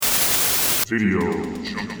Video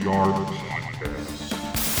Junkyard Podcast.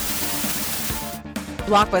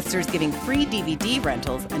 Blockbuster's giving free DVD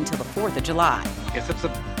rentals until the 4th of July. Yes, it's a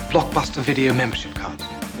Blockbuster video membership card.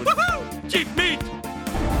 Woohoo! Cheap meat!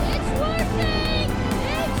 It's working!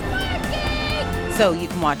 It's working! So you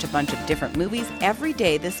can watch a bunch of different movies every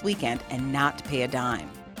day this weekend and not pay a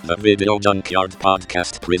dime. The Video Junkyard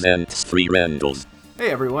Podcast presents free rentals. Hey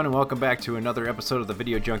everyone, and welcome back to another episode of the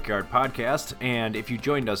Video Junkyard Podcast. And if you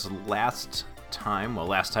joined us last time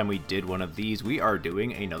we did one of these, we are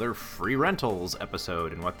doing another free rentals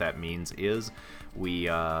episode. And what that means is we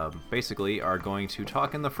basically are going to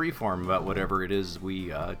talk in the free form about whatever it is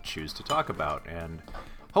we choose to talk about. And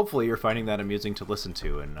hopefully you're finding that amusing to listen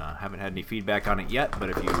to, and haven't had any feedback on it yet. But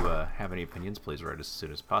if you have any opinions, please write as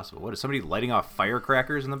soon as possible. What, is somebody lighting off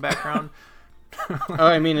firecrackers in the background?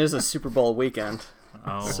 I mean, it is a Super Bowl weekend.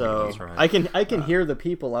 Oh, so that's right. I can hear the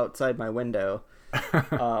people outside my window.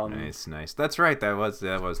 Nice. That's right. That was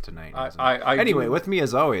tonight. Anyway, with me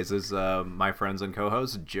as always is my friends and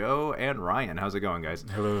co-hosts Joe and Ryan. How's it going, guys?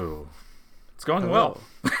 Hello. It's going well.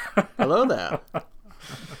 Hello there.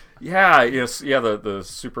 The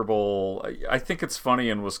Super Bowl. I think it's funny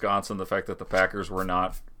in Wisconsin, the fact that the Packers were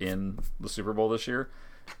not in the Super Bowl this year.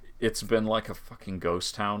 It's been like a fucking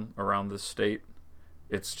ghost town around this state.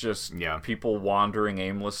 It's just people wandering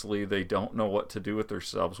aimlessly. They don't know what to do with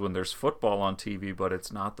themselves when there's football on TV, but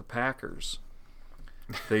it's not the Packers.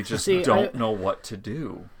 They just don't know what to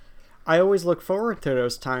do. I always look forward to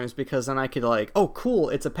those times because then I could oh cool,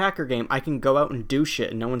 it's a Packer game. I can go out and do shit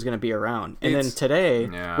and no one's going to be around. And then today,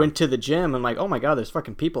 went to the gym and oh my god, there's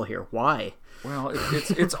fucking people here. Why? Well,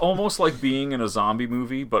 it's almost like being in a zombie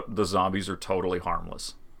movie, but the zombies are totally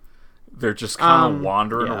harmless. They're just kind of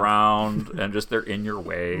wandering around and just they're in your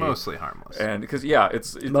way. Mostly harmless. And because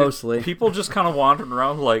it's mostly people just kind of wandering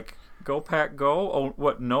around like, go Pack go. Oh,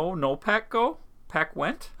 what? No Pack go. Pack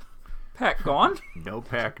went. Pack gone. No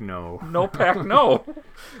Pack no. No Pack no.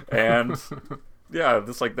 And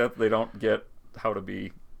just like that, they don't get how to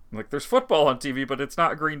be like. There's football on TV, but it's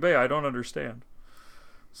not Green Bay. I don't understand.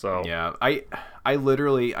 So yeah, I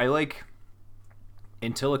literally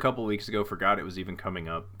until a couple weeks ago forgot it was even coming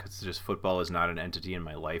up because just football is not an entity in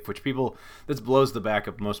my life, which this blows the back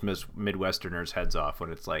of most Midwesterners' heads off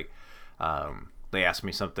when it's like they ask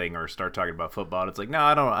me something or start talking about football and it's like, no,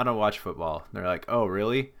 I don't watch football. And they're like, oh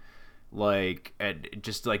really? And it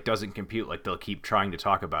just doesn't compute. They'll keep trying to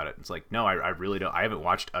talk about it. It's like, no, I really don't. I haven't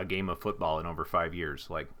watched a game of football in over 5 years.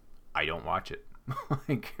 I don't watch it.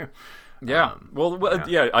 I get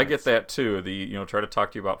that too. Try to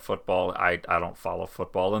talk to you about football. I don't follow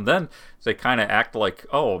football, and then they kind of act like,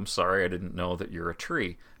 oh, I'm sorry, I didn't know that you're a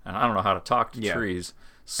tree, and I don't know how to talk to trees,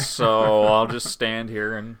 so I'll just stand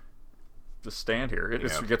here.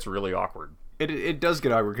 It gets really awkward. It does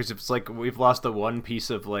get awkward because it's like we've lost the one piece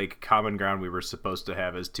of common ground we were supposed to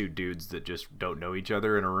have as two dudes that just don't know each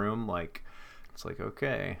other in a room. It's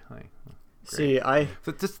okay. See,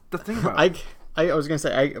 the thing about I was gonna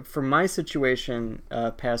say, for my situation,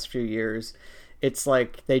 past few years, it's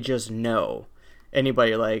like they just know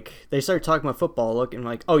anybody. They start talking about football, looking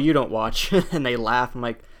like, oh, you don't watch, and they laugh. I'm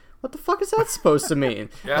like, what the fuck is that supposed to mean?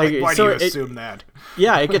 Why do you assume that?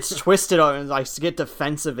 Yeah, it gets twisted and get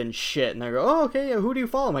defensive and shit, and they go, oh, okay, who do you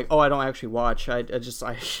follow? I'm like, oh, I don't actually watch. I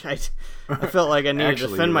felt like I needed to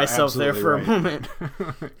defend myself there for a moment.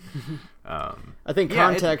 I think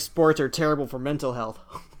contact sports are terrible for mental health.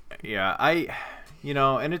 Yeah,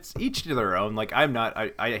 and it's each to their own.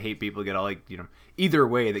 I hate people get all either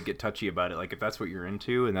way that get touchy about it. If that's what you're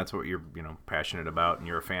into and that's what you're, passionate about and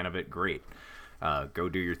you're a fan of it, great. Go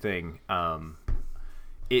do your thing. I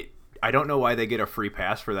don't know why they get a free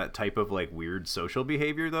pass for that type of weird social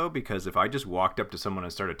behavior though, because if I just walked up to someone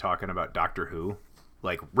and started talking about Doctor Who,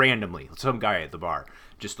 randomly, some guy at the bar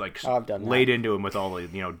just laid into him with all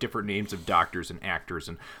the different names of doctors and actors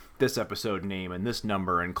and this episode name and this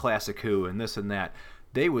number and classic Who and this and that,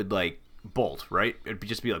 they would bolt, right? It'd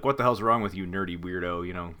just be what the hell's wrong with you, nerdy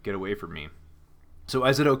weirdo? Get away from me. So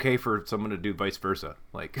is it okay for someone to do vice versa?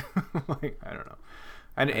 I don't know.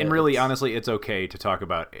 And really, honestly, it's okay to talk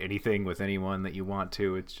about anything with anyone that you want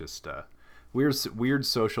to. It's just weird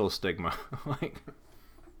social stigma.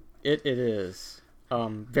 It is.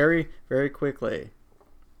 Very, very quickly,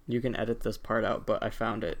 you can edit this part out, but I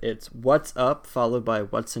found it. It's what's up followed by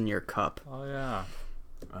what's in your cup. Oh, yeah.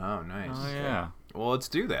 Oh, nice. Oh, yeah. Well, let's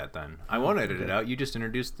do that then. I won't edit it out. You just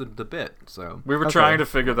introduced the bit, so... We were trying to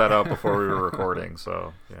figure that out before we were recording,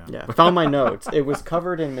 so... Yeah, found my notes. It was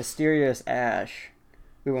covered in mysterious ash.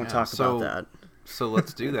 We won't talk about that. So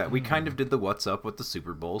let's do that. We kind of did the what's up with the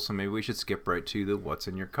Super Bowl, so maybe we should skip right to the what's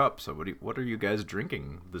in your cup. So what are you guys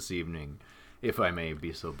drinking this evening? if I may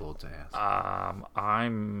be so bold to ask.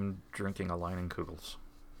 I'm drinking a Leinenkugels.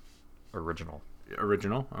 Original.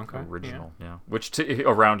 Okay. Original, yeah. Which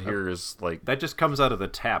around here is like... That just comes out of the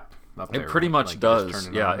tap up there. It pretty much like, does.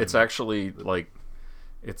 Yeah, it's actually like...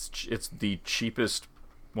 It's the cheapest...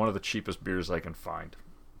 One of the cheapest beers I can find.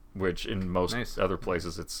 Which in most other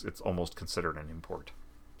places, it's almost considered an import.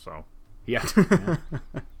 So... Yeah.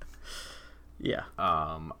 Yeah.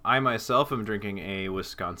 I myself am drinking a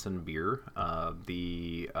Wisconsin beer,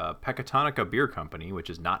 the Pecatonica Beer Company, which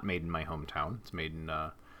is not made in my hometown. It's made in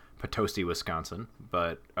Potosi, Wisconsin,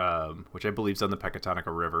 but which I believe is on the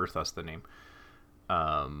Pecatonica River, thus the name.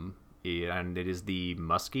 And it is the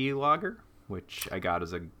Muskie Lager, which I got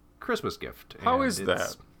as a Christmas gift. How is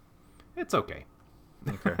that? It's okay.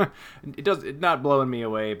 Okay. It's not blowing me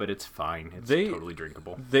away, but it's fine. It's totally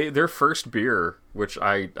drinkable. Their first beer, which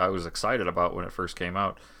I was excited about when it first came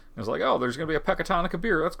out, I was like, oh, there's going to be a Pecatonica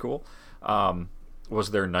beer. That's cool.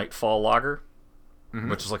 Was their Nightfall Lager,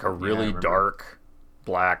 which is like a really dark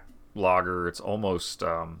black lager. It's almost,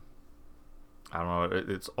 I don't know,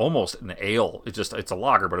 it's almost an ale. It's a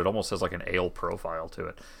lager, but it almost has like an ale profile to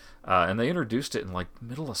it. And they introduced it in like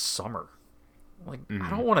middle of summer. Like, I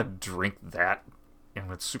don't want to drink that and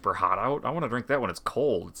when it's super hot out. I want to drink that when it's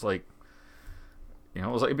cold. It's like, you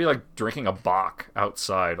know, it'd be like drinking a Bock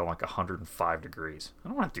outside on like 105 degrees. I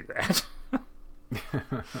don't want to do that.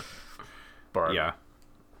 But yeah,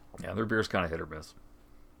 their beer's kind of hit or miss.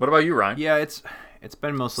 What about you, Ryan? Yeah, it's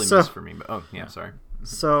been mostly miss for me. But sorry.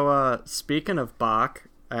 So speaking of Bock,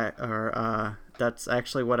 that's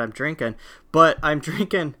actually what I'm drinking. But I'm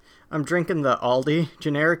drinking the Aldi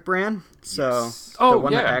generic brand. So the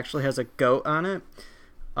one that actually has a goat on it.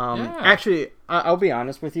 Actually, I'll be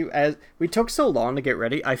honest with you. As we took so long to get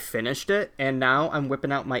ready, I finished it, and now I'm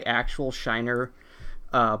whipping out my actual Shiner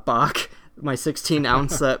Bock, my 16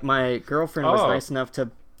 ounce that my girlfriend was nice enough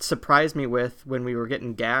to surprise me with when we were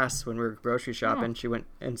getting gas when we were grocery shopping. She went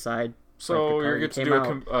inside. So you're going to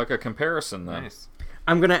do a comparison then. Nice.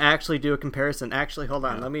 I'm going to actually do a comparison. Actually, hold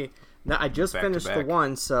on. Let me... Now, I just finished the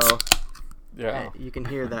one, so you can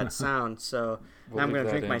hear that sound. So now I'm going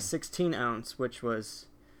to drink my 16 ounce, which was,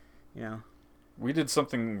 you know... We did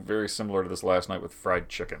something very similar to this last night with fried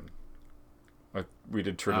chicken. Like we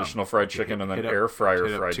did traditional fried chicken and then air fryer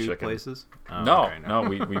fried chicken. Places? No.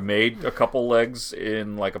 We made a couple legs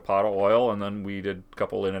in like a pot of oil, and then we did a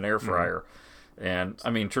couple in an air fryer. And I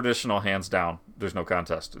mean, traditional, hands down. There's no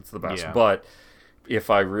contest. It's the best. Yeah. But if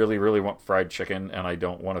I really, really want fried chicken and I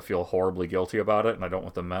don't want to feel horribly guilty about it and I don't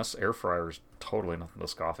want the mess, air fryer is totally nothing to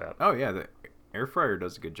scoff at. Oh yeah, the air fryer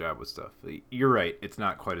does a good job with stuff. You're right. It's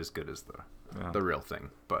not quite as good as the real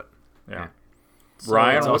thing, but yeah. So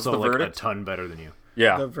Ryan, it's what's also the verdict? A ton better than you.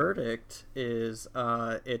 Yeah. The verdict is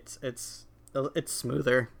it's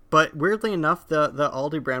smoother, but weirdly enough, the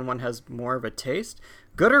Aldi brand one has more of a taste.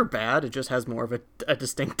 Good or bad, it just has more of a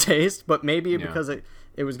distinct taste. But maybe because it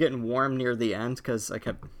was getting warm near the end because I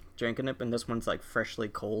kept drinking it, and this one's like freshly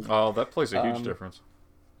cold. Oh, that plays a huge difference.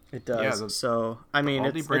 It does. Yeah, so I mean,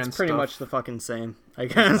 it's pretty much the fucking same, I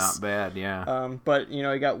guess. Not bad, yeah. But you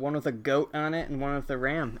know, you got one with a goat on it and one with a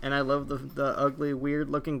ram, and I love the ugly, weird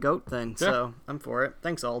looking goat thing. Yeah. So I'm for it.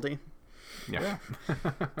 Thanks, Aldi. Yeah.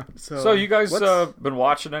 So you guys been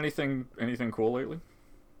watching anything cool lately?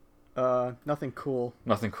 Nothing cool.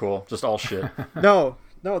 Nothing cool. Just all shit. No.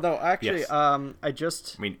 Actually, yes. I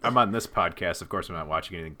mean, I'm on this podcast. Of course, I'm not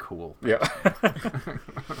watching anything cool. Yeah.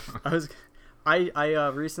 I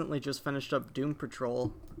recently just finished up Doom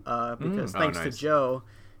Patrol because thanks to Joe,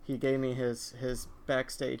 he gave me his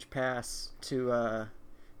backstage pass to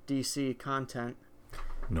DC content.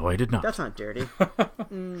 No, I did not. That's not dirty.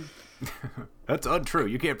 That's untrue.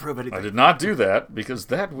 You can't prove anything. I did not do that because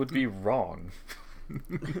that would be wrong.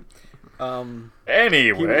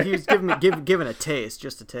 Anyway, he was giving a taste,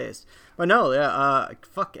 just a taste. But no,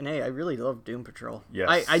 fucking A, I really love Doom Patrol.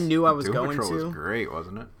 Yes. I knew I was Doom going Patrol to. Was great,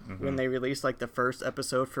 wasn't it? When they released like the first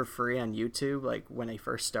episode for free on YouTube, like when they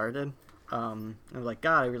first started, I was like,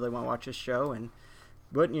 God, I really want to watch this show, and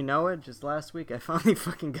wouldn't you know it? Just last week, I finally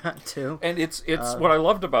fucking got to. And it's what I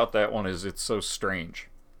loved about that one is it's so strange.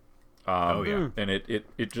 And it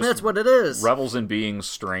just that's what it is. Revels in being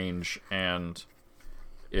strange and.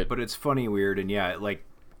 But it's funny, weird, and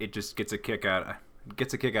it just gets a kick out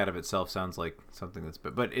of itself. Sounds like something that's,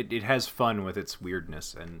 but it has fun with its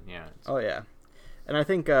weirdness, and yeah. Oh yeah, and I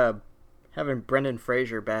think having Brendan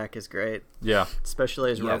Fraser back is great. Yeah,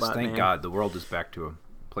 especially as Robot thank Man. God, the world is back to a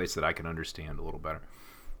place that I can understand a little better.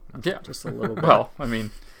 Yeah, just a little bit. Well, I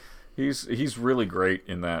mean, he's really great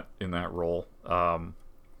in that role.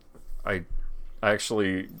 I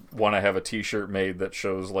actually want to have a T-shirt made that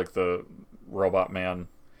shows like the Robot Man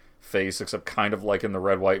face, except kind of like in the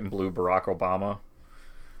red, white, and blue Barack Obama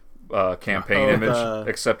campaign image,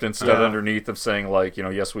 except instead underneath of saying like,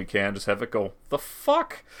 yes we can, just have it go, the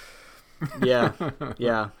fuck? Yeah.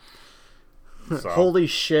 So, holy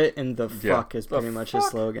shit and the fuck is pretty much his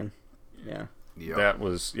slogan. Yeah. Yep. That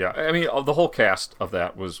was, I mean, the whole cast of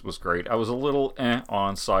that was great. I was a little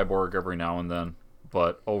on Cyborg every now and then,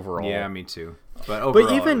 but overall... Yeah, me too. But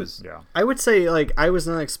overall, even, I would say, like, I was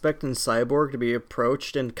not expecting Cyborg to be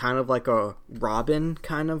approached in kind of like a Robin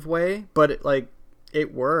kind of way, but,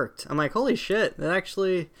 it worked. I'm like, holy shit, that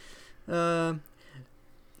actually...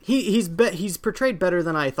 He's portrayed better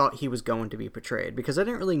than I thought he was going to be portrayed, because I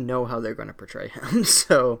didn't really know how they're going to portray him.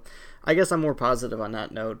 So I guess I'm more positive on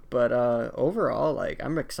that note. But overall, like,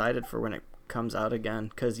 I'm excited for when it comes out again,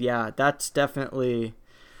 because that's definitely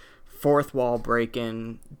fourth wall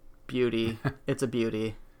breaking beauty. It's a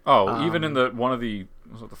beauty. Oh, even in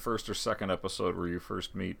was it the first or second episode where you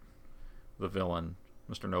first meet the villain,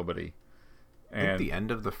 Mr. Nobody, and at the end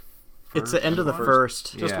of the it's the end of the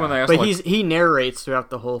first. Just when they ask, but he narrates throughout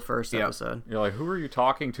the whole first episode. You're like, who are you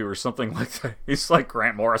talking to, or something like that. He's like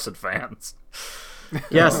Grant Morrison fans.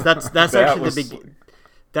 Yes, that's actually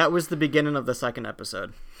that was the beginning of the second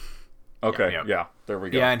episode. Okay, yeah, there we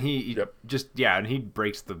go. Yeah, and he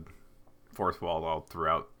breaks the fourth wall all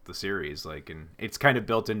throughout the series, and it's kind of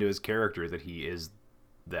built into his character that he is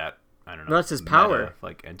that, I don't know. That's his power.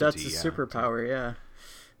 Entity. That's his superpower. Yeah.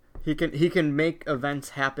 He can make events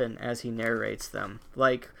happen as he narrates them,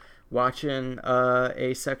 like watching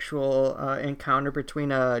a sexual encounter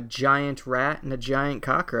between a giant rat and a giant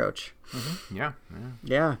cockroach. Mm-hmm.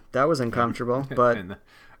 Yeah, that was uncomfortable, but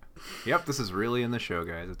yep, this is really in the show,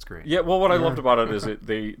 guys. It's great. Yeah, well, what I loved about it is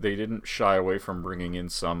they didn't shy away from bringing in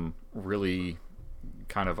some really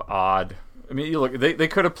kind of odd. I mean, look, they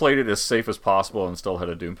could have played it as safe as possible and still had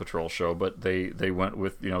a Doom Patrol show, but they went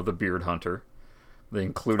with the Beard Hunter. They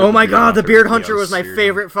included. Oh my god, the Beard Hunter was my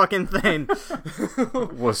favorite fucking thing.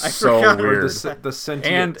 Was so weird. The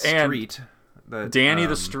sentient street. Danny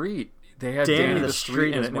the Street. They had Danny the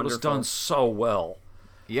Street, and it was done so well.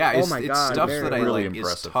 Yeah, it's stuff that I really like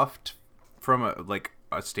is tough from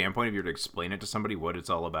a standpoint if you were to explain it to somebody what it's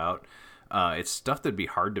all about. It's stuff that'd be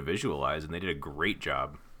hard to visualize, and they did a great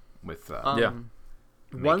job with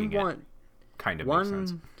making it kind of make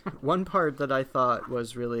sense. One part that I thought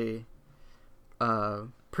was really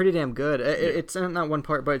pretty damn good. It's not one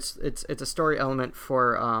part, but it's a story element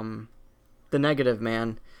for the Negative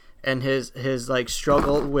Man and his like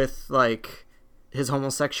struggle with like his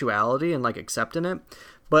homosexuality and like accepting it,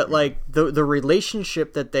 but like the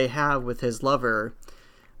relationship that they have with his lover,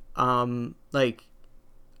 like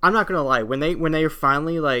I'm not gonna lie, when they are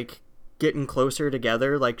finally like getting closer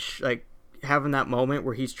together, like having that moment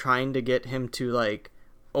where he's trying to get him to like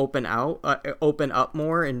open up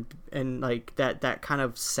more and like that kind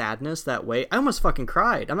of sadness that way, I almost fucking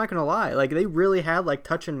cried. I'm not gonna lie, like they really had like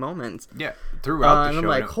touching moments throughout the and show. I'm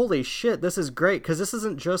like, holy shit, this is great, because this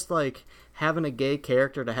isn't just like having a gay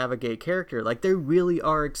character to have a gay character. Like they really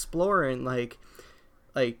are exploring like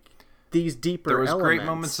these deeper there was elements. Great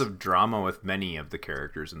moments of drama with many of the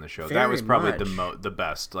characters in the show. Very that was probably much. the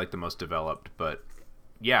best, like the most developed. But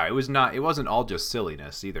yeah, it wasn't all just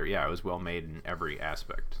silliness either. Yeah, it was well made in every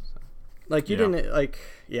aspect. So. Like you didn't like,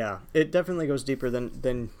 yeah, it definitely goes deeper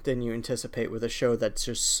than you anticipate with a show that's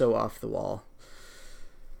just so off the wall.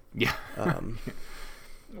 Yeah.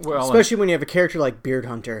 Well, especially when you have a character like Beard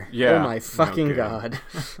Hunter. Yeah. Oh my fucking god.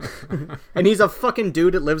 And he's a fucking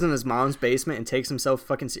dude that lives in his mom's basement and takes himself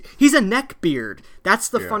fucking he's a neck beard. That's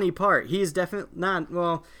the funny part. He's definitely not,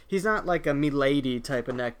 well, he's not like a milady type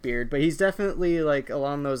of neck beard, but he's definitely like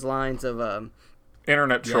along those lines of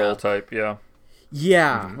internet troll type, yeah.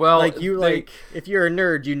 Yeah. Well, like if you're a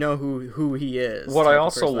nerd, you know who he is. What I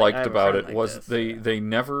also liked about it was they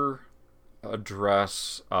never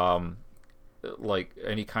address like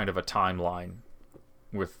any kind of a timeline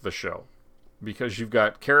with the show, because you've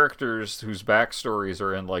got characters whose backstories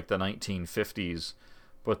are in like the 1950s,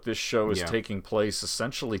 but this show is taking place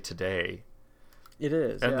essentially today. It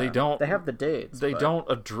is, and they have the dates. They don't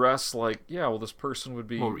address like, this person would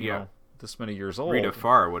be this many years old. Rita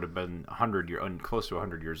Farr would have been close to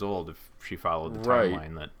 100 years old if she followed the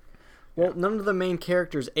timeline that. Well, none of the main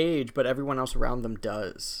characters age, but everyone else around them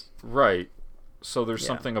does. Right. So there's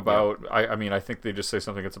something about I mean I think they just say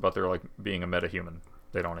something it's about their like being a metahuman.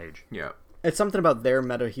 They don't age. Yeah. It's something about their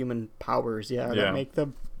metahuman powers, that make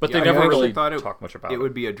them. But they never really thought talk much about it. It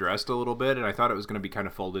would be addressed a little bit, and I thought it was going to be kind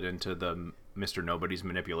of folded into the Mr. Nobody's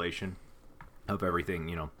manipulation of everything,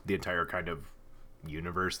 the entire kind of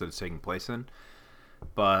universe that it's taking place in.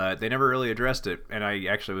 but they never really addressed it, and I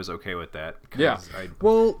actually was okay with that. Yeah.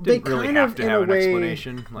 Well, they didn't really kind have of to in have a an way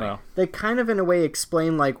explanation. Like, they kind of in a way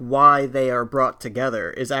explain like why they are brought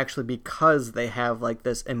together is actually because they have like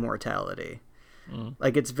this immortality.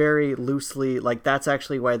 Like it's very loosely like that's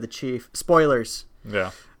actually why the chief. Spoilers.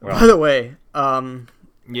 Yeah. Well, by the way,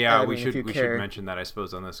 yeah, we should care. mention that, I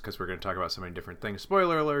suppose, on this because we're going to talk about so many different things.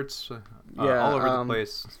 Spoiler alerts, Yeah, all over the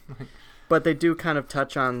place. but they do kind of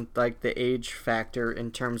touch on like the age factor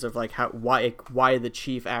in terms of like why the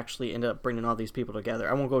chief actually ended up bringing all these people together.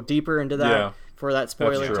 I won't go deeper into that for that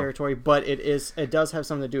spoiler territory, but it does have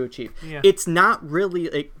something to do with chief. Yeah. It's not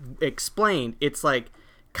really explained. It's like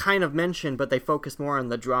kind of mentioned, but they focus more on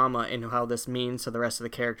the drama and how this means to the rest of the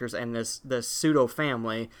characters and this pseudo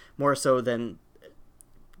family more so than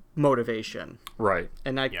motivation. Right.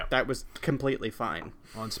 And that was completely fine.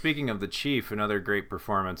 Well, and speaking of the chief, another great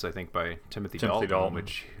performance, I think, by Timothy Dalton.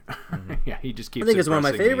 Which yeah, he just keeps. I think it's one of my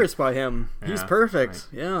impressing me. favorites by him. He's perfect.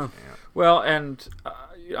 Right. Yeah. Well, and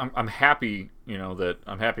I'm happy, that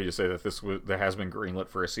I'm happy to say that that has been greenlit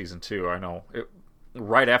for a season 2. I know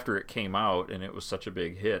right after it came out, and it was such a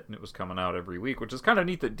big hit, and it was coming out every week, which is kind of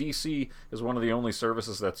neat that DC is one of the only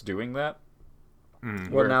services that's doing that.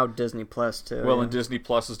 Well, now Disney Plus too. Well, and Disney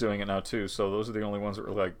Plus is doing it now too. So those are the only ones that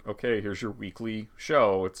were like, okay, here's your weekly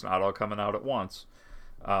show. It's not all coming out at once.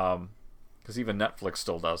 Because even Netflix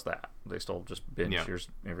still does that. They still just binge here's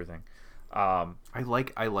everything. I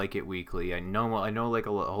like it weekly. I know like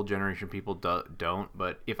a whole generation of people don't.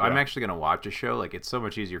 But if I'm actually gonna watch a show, like it's so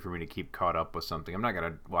much easier for me to keep caught up with something. I'm not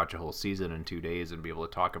gonna watch a whole season in 2 days and be able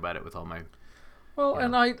to talk about it with all my. Well,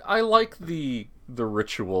 and I like the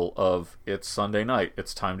ritual of it's Sunday night,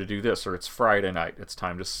 it's time to do this, or it's Friday night, it's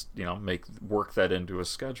time to work that into a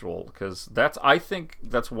schedule, because I think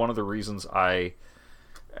that's one of the reasons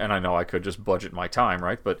and I know I could just budget my time,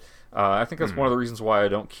 right? But I think that's one of the reasons why I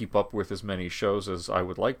don't keep up with as many shows as I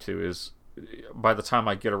would like to. Is by the time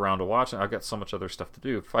I get around to watching, I've got so much other stuff to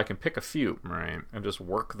do. If I can pick a few and just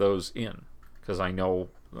work those in, because I know,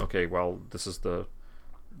 okay, well, this is the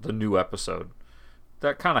new episode.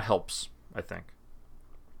 That kind of helps, I think.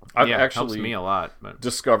 I've actually helps me a lot. But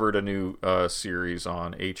discovered a new series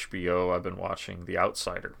on HBO. I've been watching The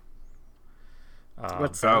Outsider.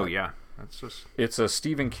 What's that? Oh yeah, it's a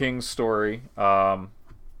Stephen King story. The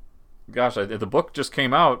book just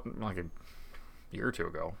came out like a year or two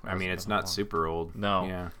ago. I mean, it's not super old.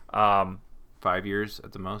 No. Yeah. 5 years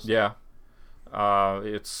at the most. Yeah.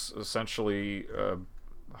 It's essentially,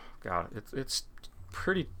 it's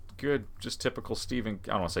pretty good, just typical Stephen.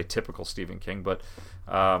 I don't want to say typical Stephen King, but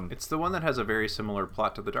it's the one that has a very similar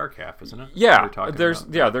plot to The Dark Half, isn't it? Yeah,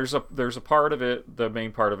 there's a part of it. The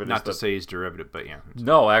main part of it not to say he's derivative, but yeah.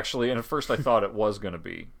 No, actually, and at first I thought it was going to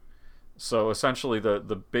be. So essentially,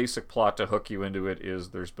 the basic plot to hook you into it is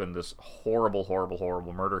there's been this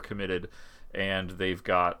horrible murder committed, and they've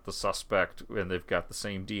got the suspect, and they've got the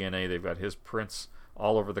same DNA. They've got his prints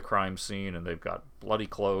all over the crime scene, and they've got bloody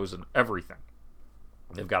clothes and everything.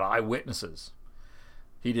 They've got eyewitnesses.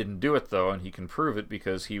 He didn't do it, though, and he can prove it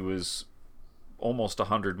because he was almost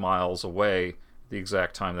 100 miles away the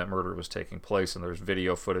exact time that murder was taking place, and there's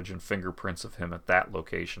video footage and fingerprints of him at that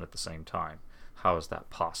location at the same time. How is that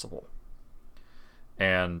possible?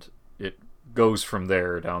 And it goes from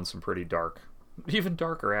there down some pretty dark, even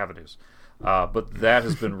darker avenues. But that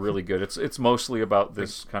has been really good. It's mostly about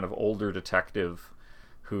this kind of older detective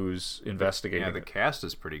who's investigating. Yeah, the cast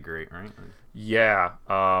is pretty great, right? Yeah.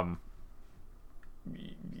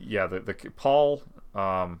 The Paul,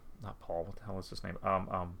 not Paul, what the hell is his name?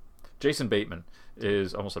 Jason Bateman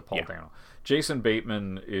is, almost said Paul Dano. Jason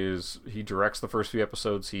Bateman he directs the first few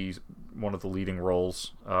episodes. He's one of the leading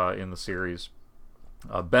roles in the series.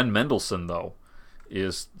 Ben Mendelsohn, though,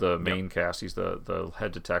 is the main cast. He's the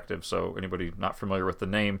head detective. So anybody not familiar with the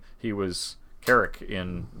name, he was Carrick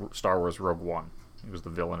in Star Wars Rogue One. He was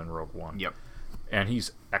the villain in Rogue One. Yep. And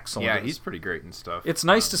he's excellent. Yeah, he's pretty great and stuff. It's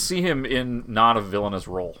nice to see him in not a villainous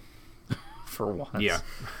role for once. Yeah.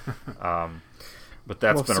 But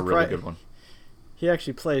that's been a really good one. He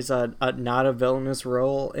actually plays a not a villainous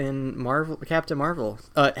role in Captain Marvel.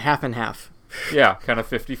 Half and half. Yeah, kind of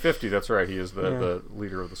 50-50. That's right. He is the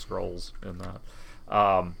leader of the Skrulls in that.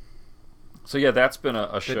 So yeah, that's been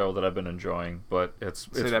a show that I've been enjoying, but it's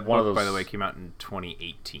that one book, of those. By the way, came out in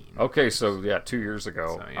 2018. Okay, so yeah, 2 years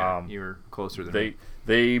ago. So, yeah, you were closer than me.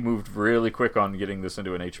 They moved really quick on getting this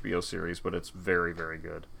into an HBO series, but it's very, very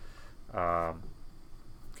good.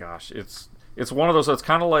 Gosh, it's one of those. It's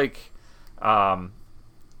kind of like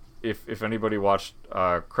if anybody watched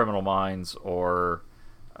Criminal Minds or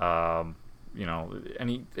any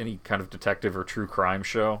kind of detective or true crime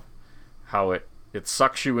show, how it it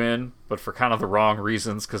sucks you in, but for kind of the wrong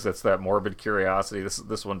reasons because it's that morbid curiosity.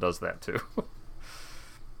 This one does that too.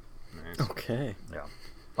 Nice. Okay. Yeah.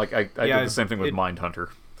 Like I did the same thing with Mindhunter.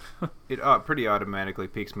 It pretty automatically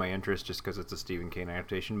piques my interest just because it's a Stephen King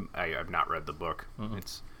adaptation. I've not read the book.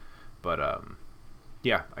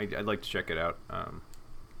 Yeah, I'd like to check it out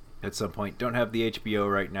at some point. Don't have the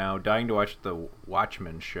HBO right now. Dying to watch the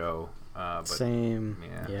Watchmen show. But Same.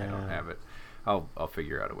 Yeah, I don't have it. I'll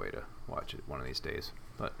figure out a way to watch it one of these days.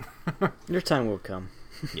 But your time will come.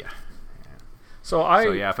 Yeah. So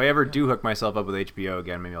if I ever do hook myself up with HBO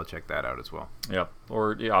again, maybe I'll check that out as well. Yeah,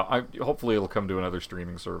 or hopefully it'll come to another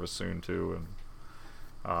streaming service soon too.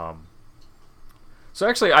 And so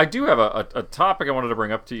actually, I do have a topic I wanted to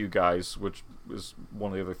bring up to you guys, which is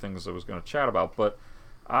one of the other things I was going to chat about. But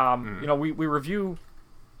we review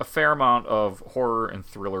a fair amount of horror and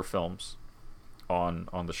thriller films on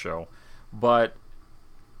the show, but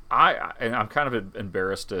I'm kind of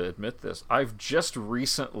embarrassed to admit this. I've just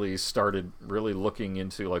recently started really looking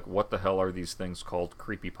into like what the hell are these things called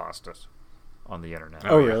creepypastas on the internet.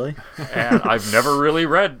 Oh, really? And I've never really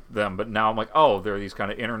read them, but now I'm like, oh, they're these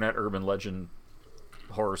kind of internet urban legend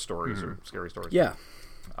horror stories or scary stories. Yeah.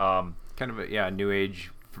 Kind of a new age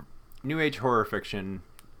horror fiction,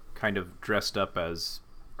 kind of dressed up as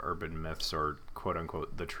urban myths or quote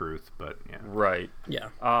unquote the truth, but yeah. Right. Yeah.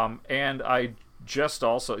 And I just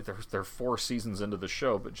also they're 4 seasons into the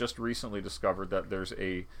show, but just recently discovered that there's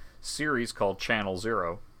a series called Channel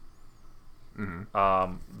Zero.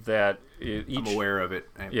 That I'm aware of it.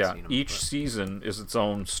 I haven't seen them, each season is its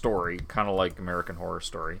own story, kind of like American Horror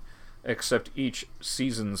Story, except each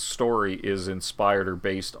season's story is inspired or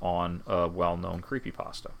based on a well-known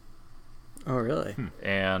creepypasta. Oh, really?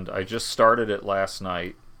 And I just started it last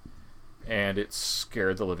night, and it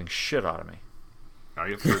scared the living shit out of me.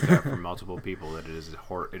 I've heard that from multiple people that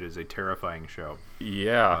it is a terrifying show.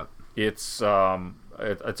 Yeah, it's on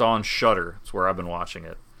Shudder. It's where I've been watching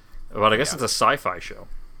it. But I guess it's a sci-fi show.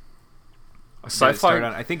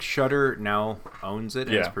 I think Shudder now owns it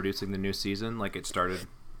and is producing the new season. Like it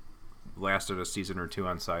lasted a season or 2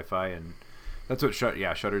 on Sci-Fi, and that's what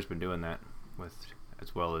Shudder's been doing that with,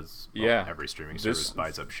 as well as every streaming service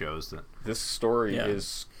buys up shows. That this story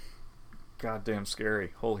is goddamn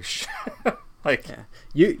scary. Holy shit!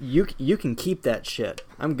 You can keep that shit.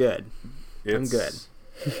 I'm good. I'm good.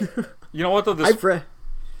 You know what though? This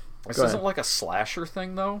Go isn't ahead. like a slasher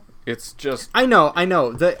thing though. It's just I know. And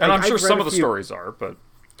I'm sure some of the stories are, but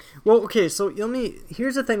well, okay. So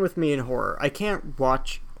here's the thing with me in horror. I can't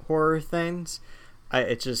watch horror things.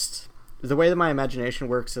 It's just the way that my imagination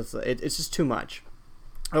works. It's just too much.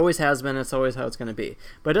 It always has been. It's always how it's going to be.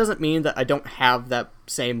 But it doesn't mean that I don't have that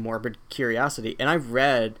same morbid curiosity. And I've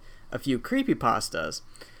read a few creepypastas.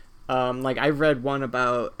 Like I read one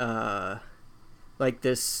about like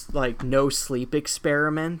this like no sleep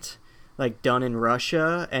experiment like done in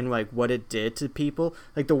Russia and like what it did to people.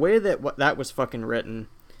 Like the way that that was fucking written,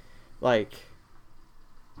 like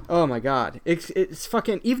oh my god, it's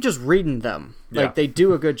fucking even just reading them like they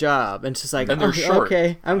do a good job. And it's just like and they're short.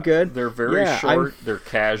 Okay, I'm good. They're very short. They're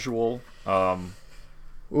casual.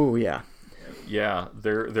 Ooh yeah. Yeah,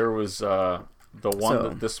 there was the one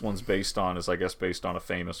that this one's based on is I guess based on a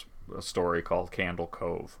famous story called Candle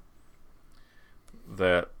Cove.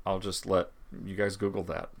 That I'll just let you guys Google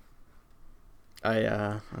that.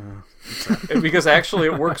 Because actually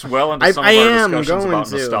it works well into some of our discussions about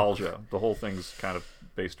nostalgia. The whole thing's kind of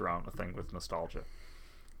based around a thing with nostalgia.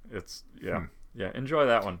 It's enjoy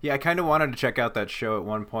that one. Yeah, I kind of wanted to check out that show at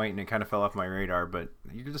one point, and it kind of fell off my radar. But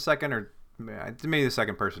you're the second, or maybe the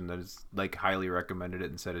second person that has like highly recommended it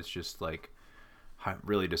and said it's just like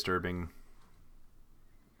really disturbing.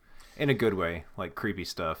 In a good way, like creepy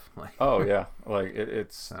stuff. Like, oh yeah, like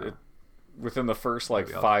it's within the first like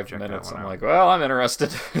 5 minutes, I'm like, well, I'm interested.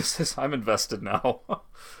 I'm invested now.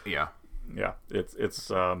 yeah,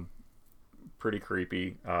 it's pretty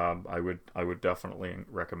creepy. I would definitely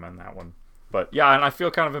recommend that one. But yeah, and I feel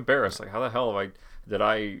kind of embarrassed. Like, how the hell did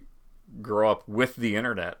I grow up with the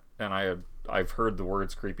internet? And I've heard the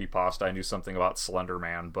words creepypasta. I knew something about Slender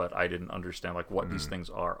Man, but I didn't understand like what these things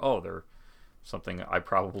are. Oh, they're something I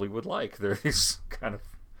probably would like. They're these kind of...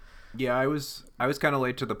 Yeah, I was kind of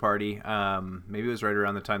late to the party. Maybe it was right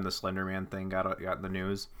around the time the Slender Man thing got in the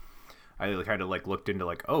news. I kind of like looked into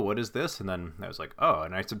like, oh, what is this? And then I was like, oh,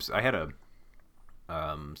 and I had a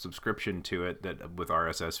subscription to it that with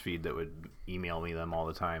RSS feed that would email me them all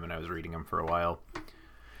the time, and I was reading them for a while.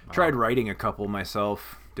 Tried writing a couple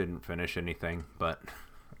myself, didn't finish anything, but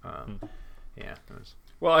yeah, it was...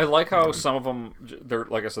 Well, I like how some of them, they're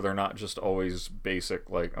like I said, they're not just always basic,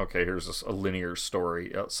 like, okay, here's a linear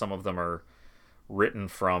story. Some of them are written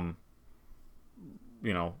from,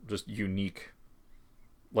 just unique,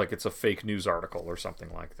 like it's a fake news article or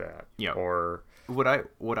something like that. Yeah. Or what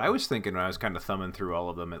I was thinking when I was kind of thumbing through all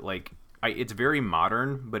of them, it's very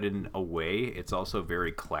modern, but in a way, it's also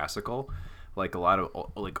very classical. Like a lot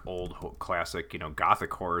of like old classic,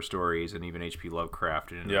 Gothic horror stories, and even H.P.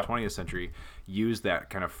 Lovecraft in the 20th century use that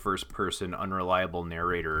kind of first-person, unreliable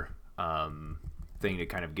narrator thing to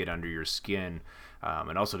kind of get under your skin,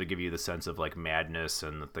 and also to give you the sense of like madness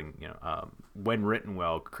and the thing. When written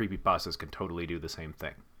well, creepypastas can totally do the same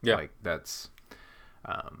thing. Yeah, like that's.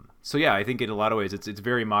 So yeah, I think in a lot of ways it's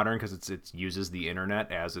very modern because it uses the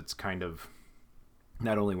internet as its kind of.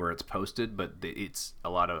 Not only where it's posted, but it's a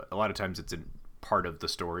lot of times it's in part of the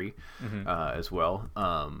story as well.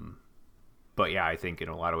 But yeah, I think in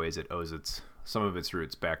a lot of ways it owes some of its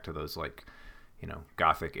roots back to those like,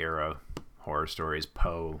 Gothic era horror stories,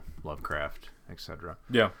 Poe, Lovecraft, etc.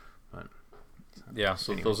 Yeah, but,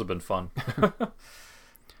 so those have been fun.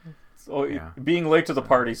 So yeah. Being late to the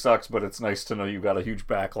party sucks, but it's nice to know you've got a huge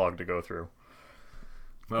backlog to go through.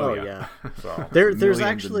 Oh yeah. So there's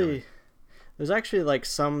actually like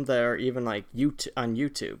some that are even like on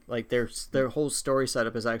YouTube. Like their whole story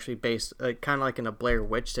setup is actually based kind of like in a Blair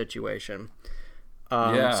Witch situation.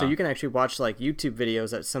 So you can actually watch like YouTube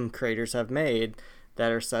videos that some creators have made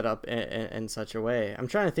that are set up in such a way. I'm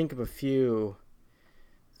trying to think of a few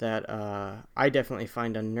that I definitely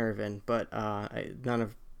find unnerving, but none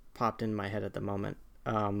have popped in my head at the moment.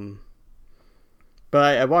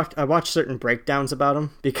 But I watched certain breakdowns about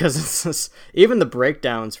them because it's just, even the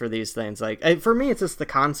breakdowns for these things, like for me, it's just the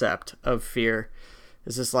concept of fear.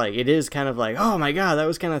 It's just like, it is kind of like, oh my god, that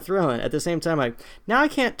was kind of thrilling. At the same time, like, now I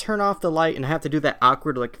can't turn off the light and have to do that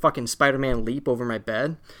awkward like fucking Spider-Man leap over my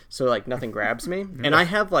bed so like nothing grabs me. And I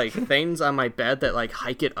have like things on my bed that like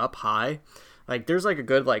hike it up high. Like there's like a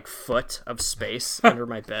good like foot of space under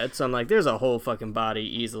my bed, so I'm like, there's a whole fucking body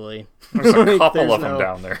easily. There's a couple of them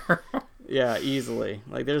down there. Yeah, easily.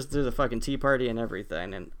 Like there's a fucking tea party and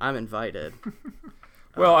everything, and I'm invited.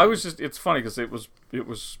 Well, it's funny because it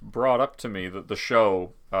was brought up to me that the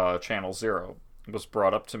show Channel Zero was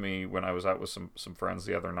brought up to me when I was out with some friends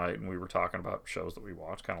the other night, and we were talking about shows that we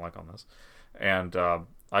watch, kind of like on this. And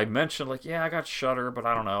I mentioned like, yeah, I got Shudder, but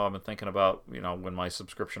I don't know. I've been thinking about, when my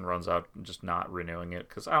subscription runs out, just not renewing it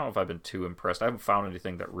because I don't know if I've been too impressed. I haven't found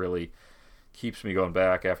anything that really keeps me going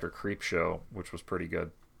back after Creepshow, which was pretty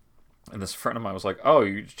good. And this friend of mine was like, "Oh,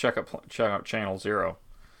 you check out Channel Zero,"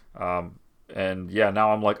 and yeah,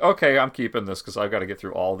 now I'm like, okay, I'm keeping this because I've got to get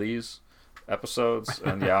through all these episodes,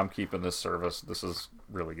 and yeah, I'm keeping this service. This is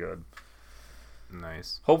really good.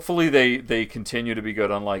 Nice. Hopefully, they continue to be good.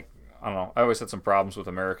 Unlike, I don't know, I always had some problems with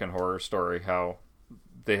American Horror Story, how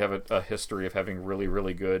they have a history of having really,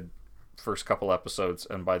 really good first couple episodes,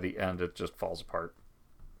 and by the end, it just falls apart.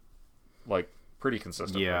 Like pretty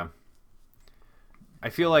consistently. Yeah. I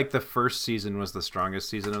feel like the first season was the strongest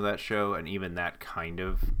season of that show, and even that kind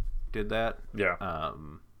of did that. Yeah.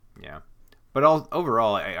 Yeah. But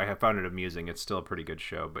overall, I have found it amusing. It's still a pretty good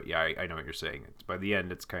show. But yeah, I know what you're saying. By the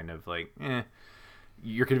end, it's kind of like,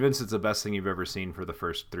 you're convinced it's the best thing you've ever seen for the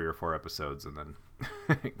first 3 or 4 episodes, and then...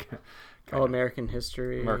 American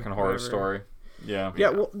History. American Horror Story. Yeah. Yeah,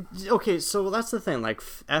 well, okay, so that's the thing. Like,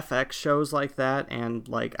 FX shows like that, and,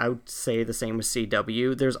 like, I would say the same with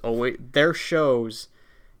CW. There's always... Their shows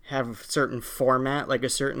have a certain format, like a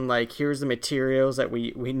certain, like, here's the materials that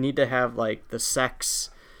we need to have, like, the sex,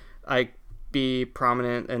 like, be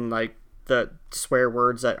prominent, and, like, the swear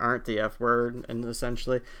words that aren't the F word, and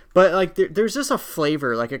essentially. But, like, there's just a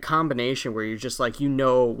flavor, like, a combination where you're just, like,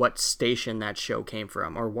 what station that show came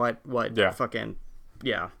from, or what fucking...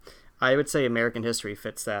 Yeah. I would say American History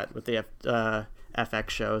fits that with the FX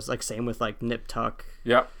shows. Like, same with, like, Nip Tuck.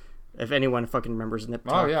 Yep. If anyone fucking remembers Nip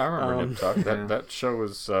Tuck. Oh, yeah, I remember Nip Tuck. That show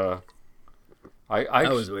was... that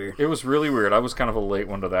was weird. It was really weird. I was kind of a late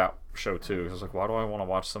one to that show, too. I was like, why do I want to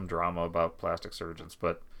watch some drama about plastic surgeons?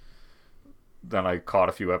 But then I caught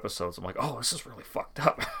a few episodes. I'm like, oh, this is really fucked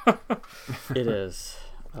up. It is.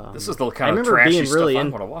 This is the kind of trashy stuff I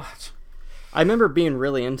want to watch. I remember being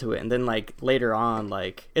really into it, and then, like, later on,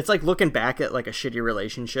 like, it's like looking back at, like, a shitty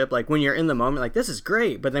relationship. Like, when you're in the moment, like, this is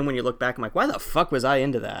great, but then when you look back, I'm like, why the fuck was I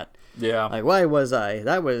into that? Yeah. Like, why was I?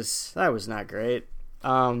 That was not great.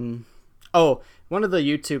 Oh, one of the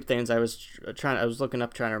YouTube things I was looking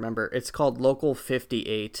up trying to remember, it's called Local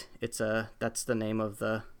 58. That's the name of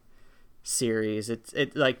the series.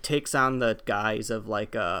 It like, takes on the guise of,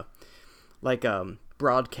 like a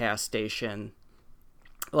broadcast station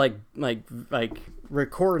like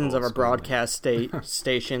recordings of a broadcast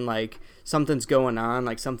station, like something's going on,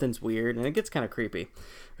 like something's weird, and it gets kind of creepy.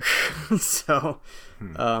 So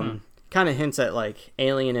kind of hints at like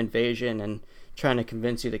alien invasion and trying to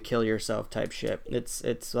convince you to kill yourself type shit.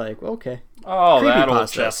 It's like, okay, oh, that old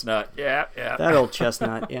chestnut. Yeah that old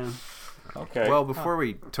chestnut. Yeah. Okay. Well, before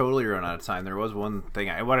we totally run out of time, there was one thing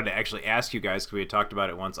I wanted to actually ask you guys, because we had talked about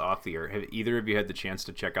it once off the air. Have either of you had the chance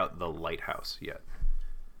to check out The Lighthouse yet?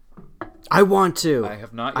 I want to. I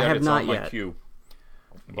have not yet. I have it's not on yet. My queue.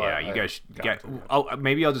 Yeah, you guys get.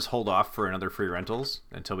 Maybe I'll just hold off for another free rentals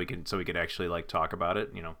until we can actually like talk about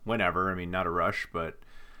it. Whenever. I mean, not a rush, but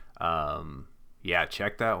yeah,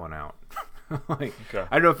 check that one out. Okay.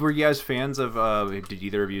 I don't know if were you guys fans of. Did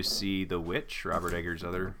either of you see The Witch, Robert Eggers'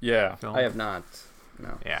 other? film? I have not.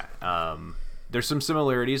 No. Yeah. There's some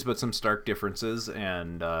similarities, but some stark differences,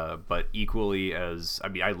 and but equally as. I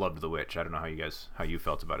mean, I loved The Witch. I don't know how you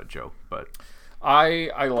felt about it, Joe, but.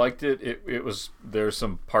 I liked it. It was, there's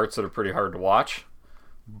some parts that are pretty hard to watch,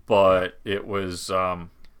 but it was I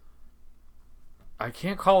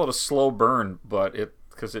can't call it a slow burn, but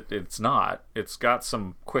it's not. It's got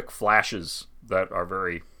some quick flashes that are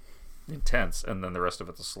very intense, and then the rest of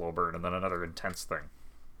it's a slow burn, and then another intense thing.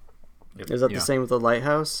 Is that the same with The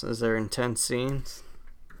Lighthouse? Is there intense scenes?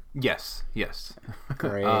 Yes.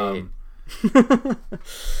 Great.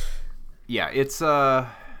 Yeah, it's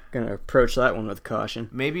gonna approach that one with caution.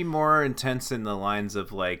 maybe more intense in the lines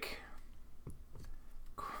of like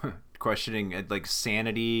questioning like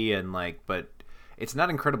sanity and like, but it's not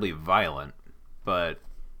incredibly violent, but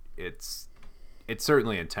it's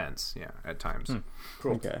certainly intense, at times.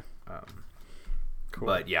 Cool. Okay. Cool.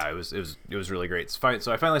 But yeah, it was really great.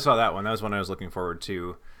 So I finally saw that one. That was one I was looking forward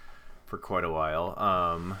to for quite a while.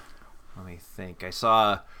 Let me think. I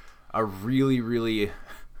saw a really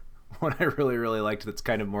one I really liked that's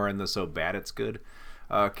kind of more in the so bad it's good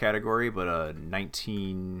category, but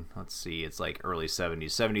it's like early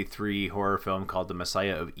 70s, 73 horror film called The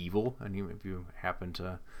Messiah of Evil. And if you happen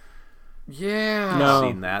to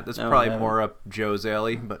seen that, that's probably more up Joe's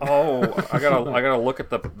alley. But I gotta look at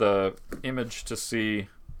the image to see.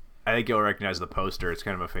 I think you'll recognize the poster. It's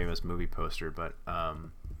kind of a famous movie poster, but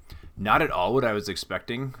not at all what I was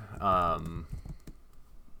expecting.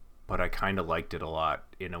 But I kind of liked it a lot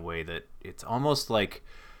in a way that it's almost like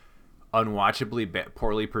unwatchably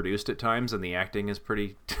poorly produced at times, and the acting is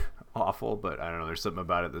pretty awful. But I don't know. There's something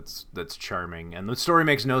about it that's charming, and the story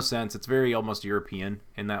makes no sense. It's very almost European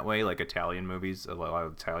in that way, like Italian movies. A lot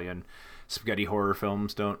of Italian spaghetti horror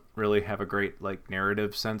films don't really have a great like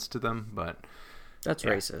narrative sense to them. But that's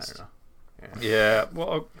racist. I don't know. Yeah.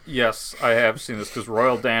 Well, yes, I have seen this because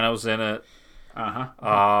Royal Dano's in it.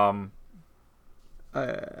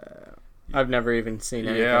 I've never even seen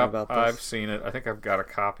anything about this. I've seen it. I think I've got a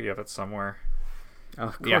copy of it somewhere. Oh,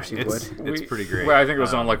 of course you would. It's pretty great. Well, I think it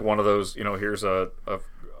was on like one of those. Here's a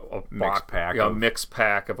mixed pack. Mixed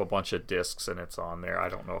pack of a bunch of discs, and it's on there. I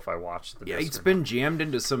don't know if I watched the. Yeah, it's been jammed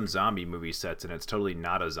into some zombie movie sets, and it's totally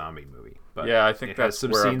not a zombie movie. But yeah, I think that's has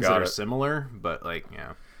some where scenes I've got that are it. similar, but like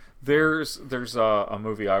There's a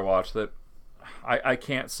movie I watched that I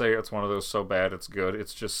can't say it's one of those so bad it's good.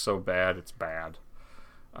 It's just so bad it's bad.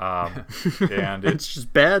 And it's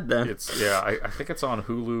just bad then. I think it's on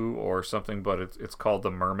Hulu or something, but it's called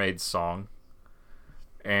The Mermaid Song,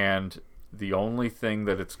 and the only thing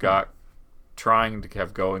that it's got trying to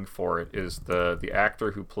have going for it is the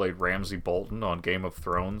actor who played Ramsay Bolton on Game of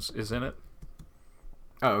Thrones is in it.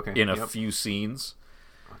 Oh, okay. In a few scenes.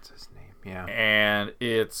 What's his name? Yeah. And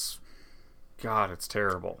it's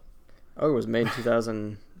terrible. Oh, it was made in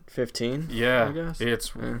 2015. Yeah, I guess.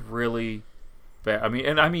 It's really bad.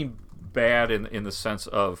 I mean bad in the sense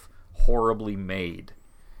of horribly made.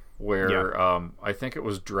 Where I think it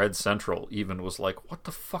was Dread Central even was like, what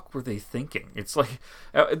the fuck were they thinking? It's like,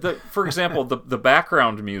 for example, the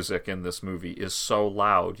background music in this movie is so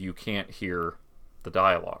loud you can't hear the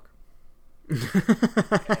dialogue.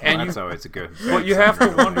 And that's always a good. But you have to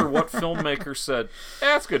wonder what filmmaker said,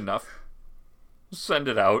 that's good enough. Send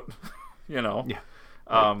it out, Yeah.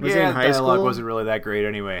 Was he in high dialogue school? wasn't really that great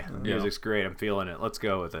anyway. The music's great. I'm feeling it. Let's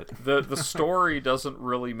go with it. The story doesn't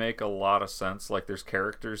really make a lot of sense. Like, there's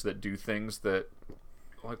characters that do things that,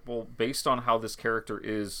 like, well, based on how this character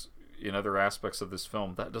is in other aspects of this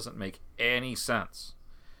film, that doesn't make any sense.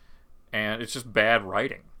 And it's just bad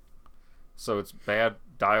writing. So it's bad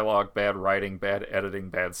dialogue, bad writing, bad editing,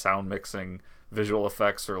 bad sound mixing. Visual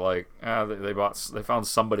effects are like, they found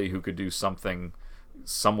somebody who could do something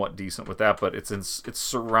somewhat decent with that, but it's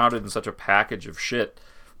surrounded in such a package of shit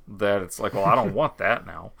that it's like, well, I don't want that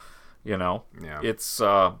now, Yeah. It's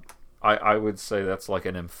I would say that's like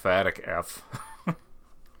an emphatic F.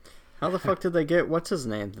 How the fuck did they get what's his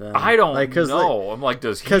name then? I don't know. I'm like,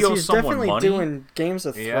 does he owe he's someone definitely money? doing Games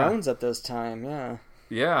of Thrones at this time. Yeah.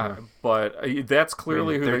 Yeah, but that's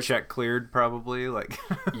clearly who their check cleared, probably. Like,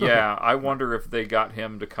 yeah, I wonder if they got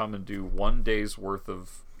him to come and do 1 day's worth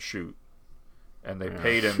of shoot, and they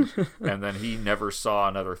paid him, and then he never saw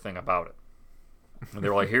another thing about it. And they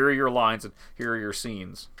were like, "Here are your lines, and here are your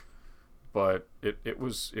scenes," but it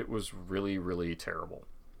was really, really terrible.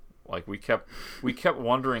 Like we kept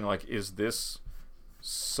wondering, like, is this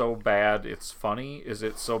so bad it's funny? Is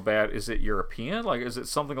it so bad? Is it European? Like, is it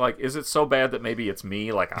something like? Is it so bad that maybe it's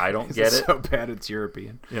me? Like, I don't get it. So bad it's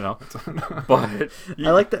European. But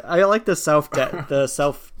I like the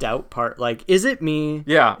self doubt part. Like, is it me?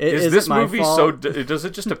 Yeah. Is this movie fault? does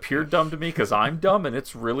it just appear dumb to me because I'm dumb and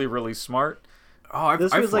it's really, really smart? Oh, I've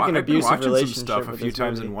like an I've been abusive watching some relationship stuff a with few this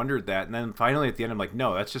times movie. and wondered that, and then finally at the end I'm like,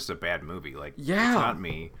 no, that's just a bad movie. Like, Yeah. it's not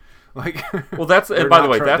me. Like, well, that's and by the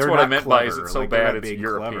way, that's what I meant by clever. is it so Like, they're bad not it's being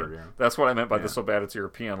European. clever, yeah. That's what I meant by the so bad it's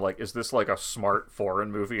European. Like, is this like a smart foreign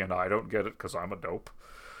movie and I don't get it because I'm a dope?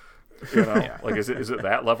 You know, like is it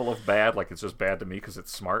that level of bad? Like it's just bad to me because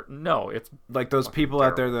it's smart? No, it's like those people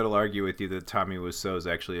terrible. out there that'll argue with you that Tommy Wiseau is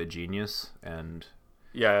actually a genius and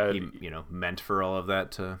he, meant for all of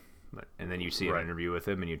that to. And then you see an interview with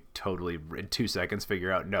him, and you totally, in 2 seconds, figure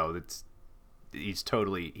out he's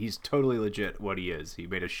totally legit what he is. He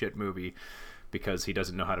made a shit movie because he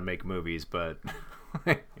doesn't know how to make movies, but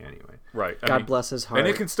anyway, right. God bless his heart, and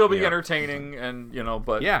it can still be entertaining, and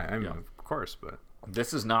but of course, but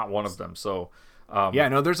this is not one of them. So.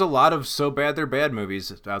 There's a lot of so bad they're bad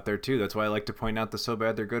movies out there too. That's why I like to point out the so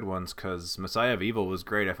bad they're good ones, because Messiah of Evil was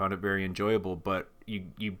great. I found it very enjoyable, but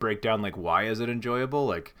you break down like why is it enjoyable?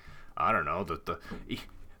 Like, I don't know,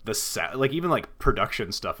 the set, like even like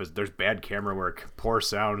production stuff is there's bad camera work, poor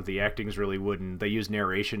sound, the acting's really wooden. They use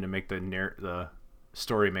narration to make the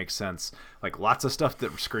story make sense. Like lots of stuff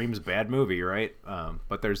that screams bad movie, right?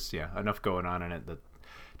 But there's enough going on in it that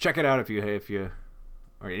check it out if you.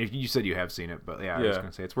 Or if you said you have seen it, but I was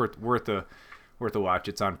gonna say it's worth a watch.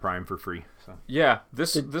 It's on Prime for free. So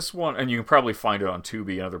this one, and you can probably find it on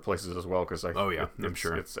Tubi and other places as well because I'm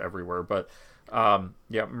sure it's everywhere. But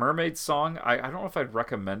Mermaid Song, I don't know if I'd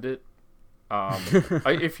recommend it.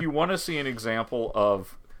 If you want to see an example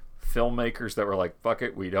of filmmakers that were like, fuck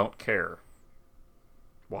it, we don't care,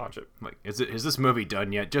 watch it. Like, is this movie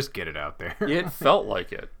done yet? Just get it out there. It felt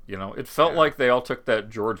like it. It felt like they all took that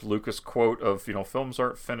George Lucas quote of, films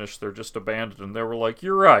aren't finished, they're just abandoned, and they were like,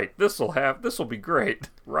 you're right, this will be great,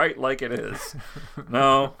 right? Like it is.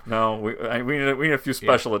 No, we need a few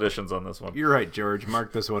special editions on this one. You're right, George.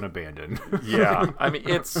 Mark this one abandoned. Yeah, I mean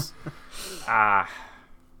it's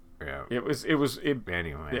Yeah. It was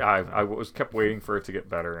anyway. Yeah, I was kept waiting for it to get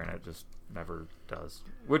better, and it just never does.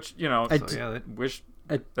 Which it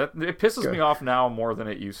pisses me off now more than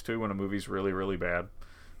it used to when a movie's really, really bad.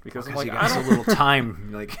 Because I'm like, I don't little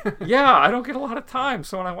time. Like, yeah, I don't get a lot of time.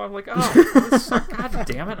 So when I'm like, oh, this sucks. God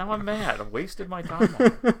damn it! Now I'm mad. I wasted my time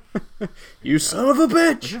on it. You son of a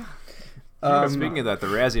bitch. Speaking of that, the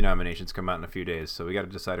Razzie nominations come out in a few days, so we got to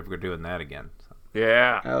decide if we're doing that again. So.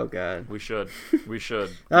 Yeah. Oh god. We should.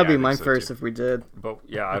 That'd be my first if we did. But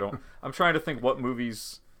yeah, I don't. I'm trying to think what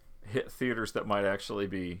movies hit theaters that might actually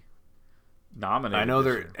be nominated. I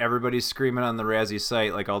know everybody's screaming on the Razzie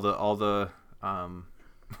site, like all the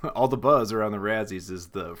buzz around the Razzies is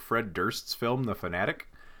the Fred Durst's film, The Fanatic,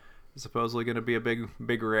 is supposedly going to be a big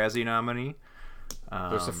Razzie nominee.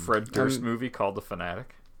 There's a Fred Durst movie called The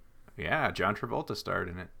Fanatic. Yeah, John Travolta starred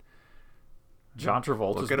in it. John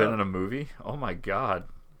Travolta's been in a movie? Oh my god.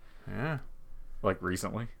 Yeah. Like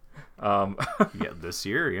recently? Yeah, this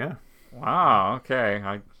year, yeah. Wow, okay.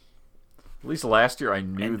 At least last year I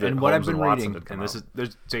knew that and what Holmes I've been and Watson reading, had come and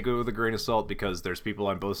out. take it with a grain of salt because there's people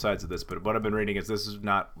on both sides of this, but what I've been reading is this is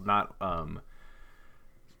not one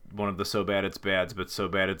of the so bad it's bads, but so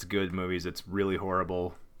bad it's good movies. It's really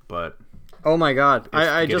horrible, but oh my god,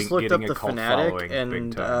 I just looked up The Fanatic and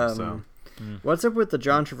big time, so. What's up with the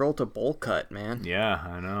John Travolta bowl cut, man? Yeah,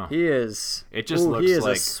 I know. He is. It just looks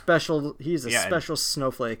like he's a special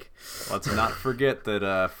snowflake. Let's not forget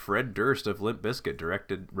that Fred Durst of Limp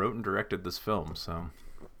Bizkit wrote and directed this film. So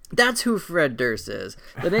that's who Fred Durst is.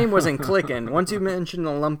 The name wasn't clicking. Once you mentioned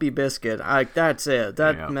the Lumpy Biscuit, that's it.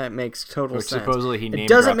 That makes total sense. Supposedly he it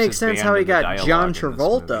doesn't make sense how he got John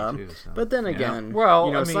Travolta, too, so. But then again,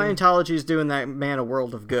 Scientology's doing that man a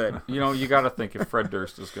world of good. You got to think if Fred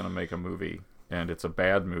Durst is going to make a movie and it's a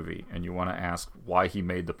bad movie, and you want to ask why he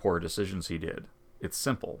made the poor decisions he did, it's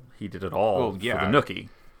simple. He did it all for the nookie.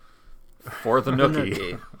 For the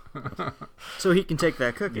nookie. So he can take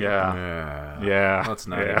that cookie. Yeah. Let's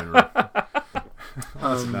not even.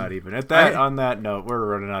 Let's not even. On that note, we're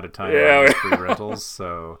running out of time on free rentals,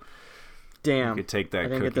 so damn, you could take that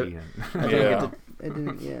cookie.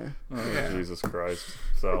 Jesus Christ.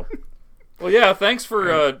 So, well, yeah. Thanks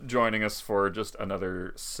for joining us for just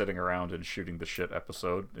another sitting around and shooting the shit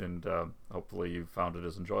episode, and hopefully you found it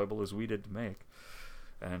as enjoyable as we did to make.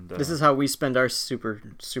 And this is how we spend our Super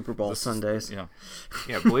Bowl Sundays. Yeah.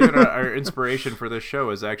 Believe it or not, our inspiration for this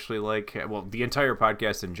show is actually the entire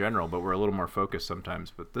podcast in general, but we're a little more focused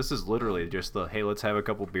sometimes. But this is literally just hey, let's have a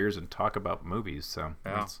couple beers and talk about movies. So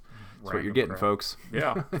that's what you're getting, folks.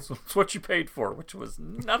 Yeah, it's what you paid for, which was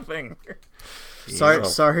nothing.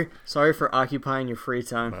 Sorry for occupying your free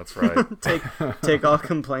time. That's right. take all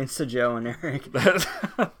complaints to Joe and Eric.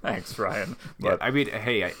 Thanks, Ryan. But, I mean,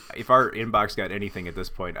 hey, if our inbox got anything at this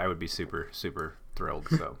point, I would be super, super thrilled.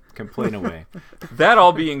 So complain away. That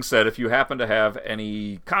all being said, if you happen to have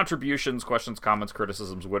any contributions, questions, comments,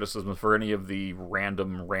 criticisms, witticisms for any of the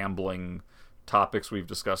random rambling topics we've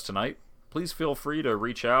discussed tonight, please feel free to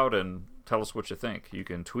reach out and tell us what you think. You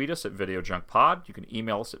can tweet us at VideoJunkPod. You can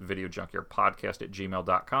email us at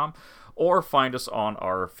videojunkyardpodcast@gmail.com, or find us on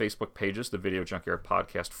our Facebook pages, the Video Junkyard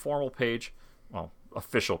Podcast formal page. Well,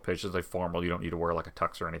 official page. Is a formal. You don't need to wear like a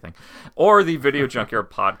tux or anything. Or the Video Junkyard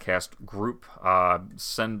Podcast group.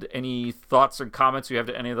 Send any thoughts and comments you have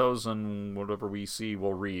to any of those, and whatever we see,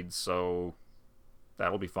 we'll read. So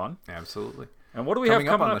that'll be fun. Absolutely. And what do we have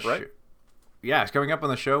coming up, right? Yeah, it's coming up on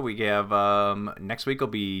the show. We have next week will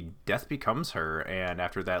be Death Becomes Her, and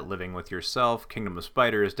after that, Living with Yourself, Kingdom of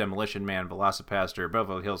Spiders, Demolition Man, Velocipaster,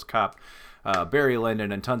 Beverly Hills Cop, Barry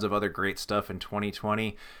Lyndon, and tons of other great stuff in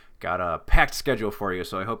 2020. Got a packed schedule for you,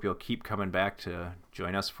 so I hope you'll keep coming back to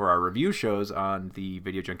join us for our review shows on the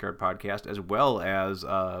Video Junkyard Podcast, as well as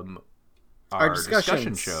our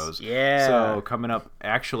discussion shows. Yeah. So coming up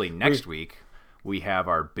actually next week, we have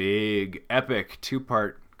our big, epic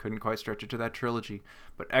two-part. Couldn't quite stretch it to that trilogy,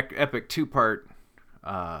 but epic two-part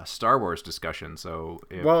Star Wars discussion. So,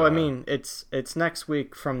 I mean, it's next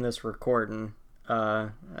week from this recording.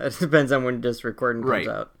 It depends on when this recording comes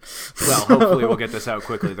out. Well, hopefully we'll get this out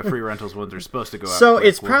quickly. The free rentals ones are supposed to go out. So quick.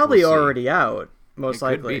 It's probably already out, most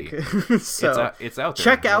likely. So it's out there.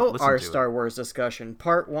 Check out our Star Wars discussion,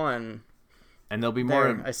 part 1. And there'll be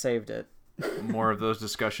more. I saved it. More of those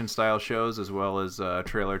discussion style shows, as well as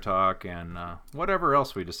trailer talk and whatever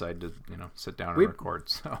else we decide to sit down and record.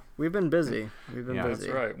 So we've been busy. Busy. That's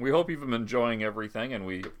right. We hope you've been enjoying everything, and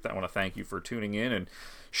we want to thank you for tuning in and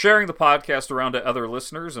sharing the podcast around to other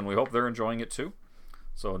listeners, and we hope they're enjoying it too.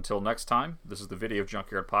 So until next time, this is the Video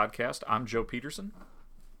Junkyard Podcast. I'm Joe Peterson.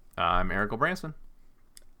 I'm Eric O'Branson.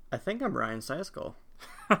 I think I'm Ryan Siskel.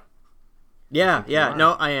 Yeah.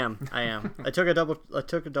 No, I am. I took a double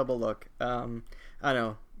look. I don't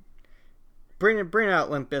know. Bring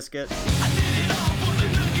out Limp Bizkit.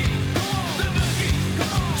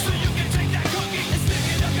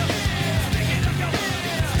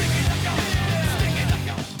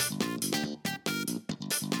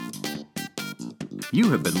 You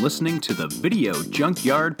have been listening to the Video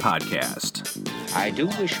Junkyard Podcast. I do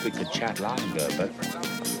wish we could chat longer, but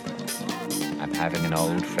I'm having an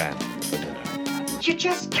old friend for dinner. You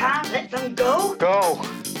just can't let them go. Go!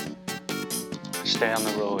 Stay on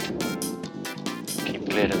the road. Keep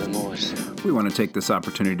clear to the moors. We want to take this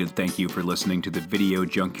opportunity to thank you for listening to the Video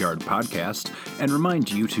Junkyard Podcast and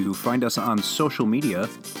remind you to find us on social media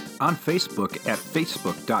on Facebook at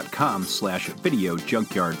facebook.com/Video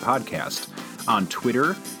Junkyard Podcast, on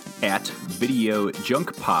Twitter at Video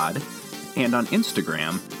Junk Pod, and on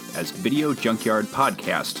Instagram as Video Junkyard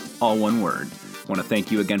Podcast, all one word. Want to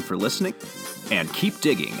thank you again for listening. And keep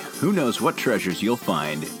digging. Who knows what treasures you'll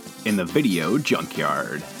find in the Video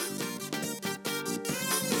Junkyard.